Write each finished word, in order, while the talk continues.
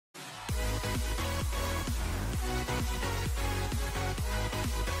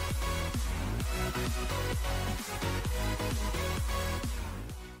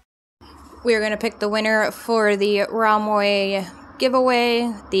we're going to pick the winner for the Romwe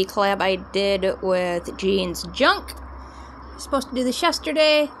giveaway, the collab I did with Jean's Junk. I was supposed to do this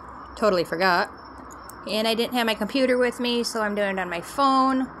yesterday, totally forgot. And I didn't have my computer with me, so I'm doing it on my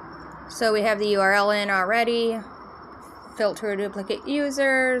phone. So we have the URL in already. Filter duplicate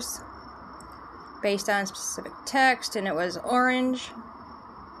users based on specific text, and it was orange.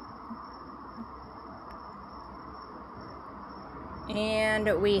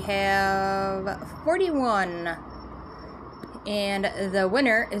 And we have 41. And the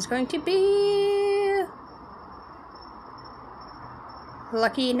winner is going to be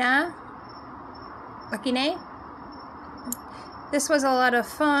Lucky Nay. This was a lot of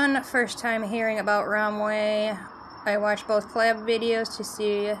fun. First time hearing about Romwe. I watched both collab videos to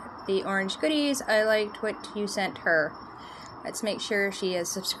see the orange goodies. I liked what you sent her. Let's make sure she is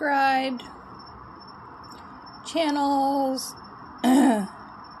subscribed. Channels.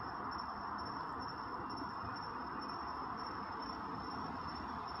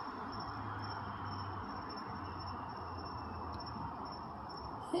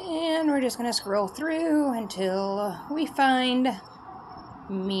 And we're just gonna scroll through until we find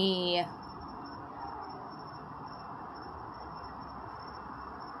me.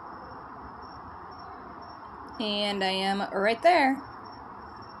 And I am right there.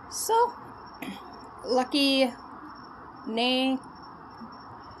 So, Lucky Nay,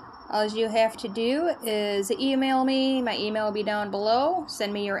 all you have to do is email me. My email will be down below.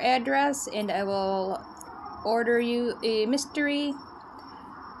 Send me your address and I will order you a mystery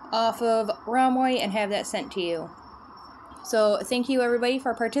off of Romwe and have that sent to you. So thank you everybody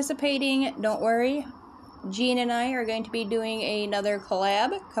for participating. Don't worry, Jean and I are going to be doing another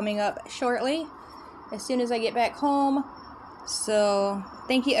collab coming up shortly as soon as I get back home. So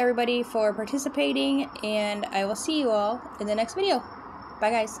thank you everybody for participating, and I will see you all in the next video.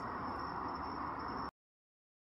 Bye guys.